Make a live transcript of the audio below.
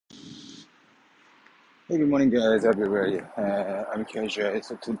Hey, good morning, guys, everybody. I'm KJ.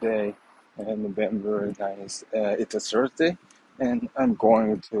 So today, November 9th, it's a Thursday, and I'm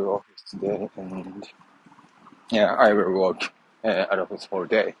going to office today, and yeah, I will work at office all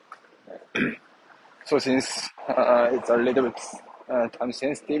day. So since it's a little bit time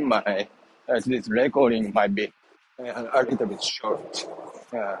sensitive, my this recording might be a little bit short.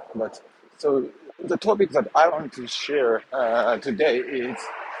 But so the topic that I want to share today is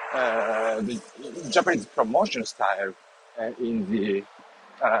the Japanese promotion style in the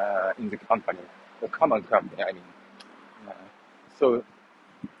company, the common company. I mean, uh, so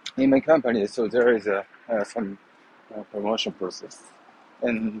in my company, so there is some promotion process,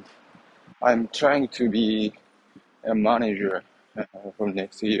 and I'm trying to be a manager from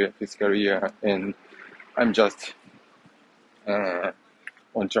next year, fiscal year, and I'm just uh,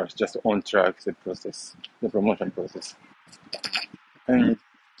 on track the process, the promotion process. And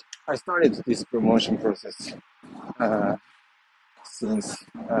I started this promotion process uh, since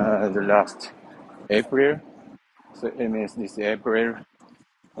the last April, so it means this April,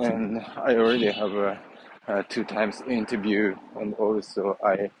 and I already have a two times interview, and also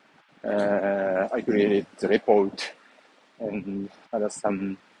I created the report and had uh,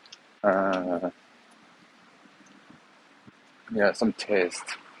 some test,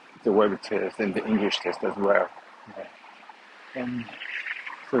 the web test and the English test as well. Yeah. And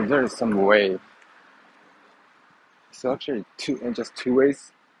so there is some way. So actually, just two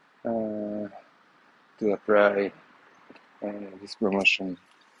ways uh, to apply this promotion,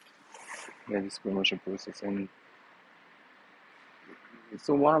 this promotion process. And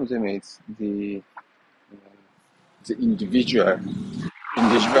so one of them is uh, the individual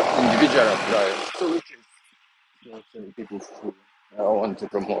apply. So which is actually people who want to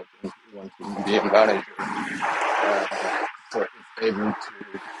promote, want to be a manager, so it's able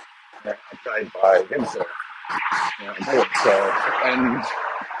to apply by themselves. And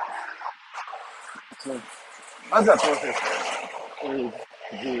so other process is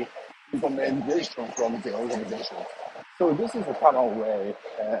the recommendation from the organization. So this is a common way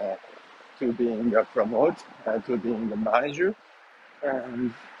to being a promote, to being a manager,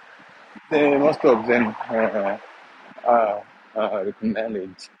 and most of them are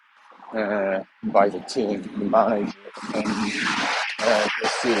recommended by the team, the manager, and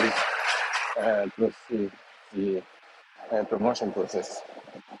proceed the promotion process.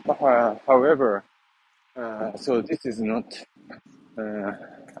 However, so this is not. Uh,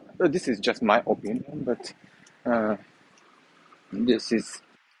 this is just my opinion, but uh, this is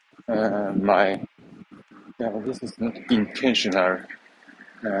my. This is not intentionally,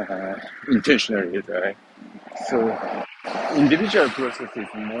 right? So individual process is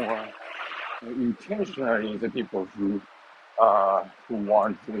more intentionally the people who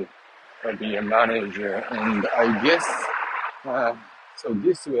want to be a manager, and I guess so.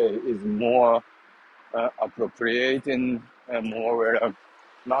 This way is more appropriate and more where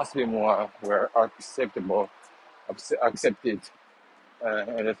must be more where accepted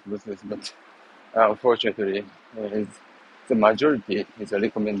in this process, but unfortunately, is the majority is a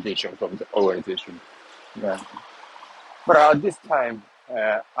recommendation from the organization. Yeah. But at this time,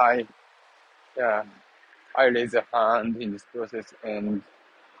 uh, I raised a hand in this process, and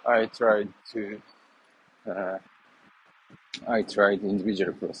I tried to uh, I tried the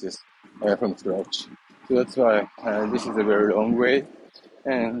individual process from scratch. So that's why this is a very long way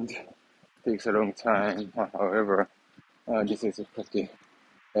and takes a long time. However, this is a pretty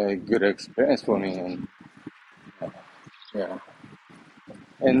good experience for me, and yeah.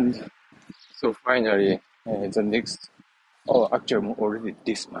 And so finally, the next, oh, actually already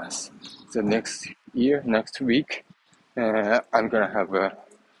this month, the next year, next week, I'm gonna have a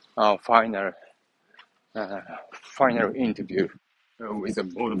uh, final interview with the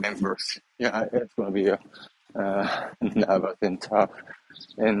board members. Yeah, it's gonna be nervous and tough.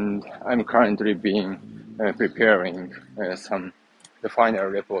 And I'm currently being preparing the final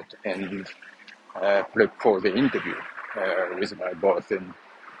report and prep for the interview with my boss and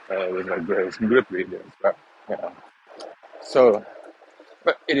with my group leader as well. Yeah. So,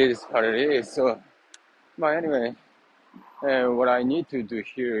 but it is what it is. So, but anyway, what I need to do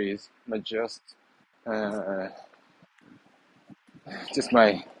here is uh, just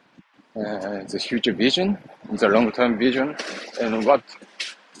my the future vision, the long-term vision, and what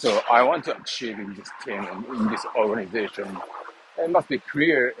so I want to achieve in this team and in this organization. It must be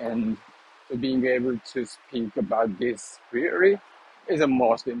clear, and being able to speak about this clearly is the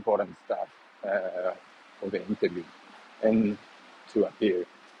most important stuff for the interview and to appear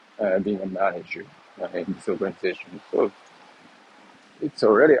being a manager in this organization. So it's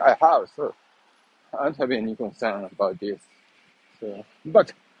already I have. So I don't have any concern about this. So,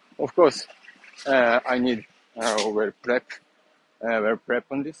 but of course, I need well prep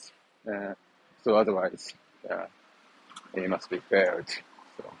on this. Uh, so otherwise, it must be failed.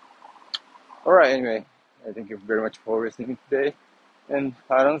 So, all right. Anyway, thank you very much for listening today. And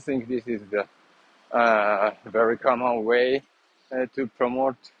I don't think this is the very common way to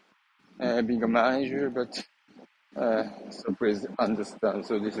promote being a manager, but so please understand.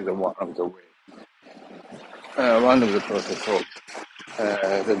 So this is one of the way, one of the process of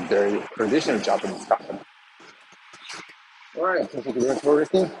the very traditional Japanese company. All right. So thank you very much for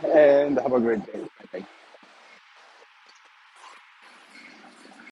listening, and have a great day.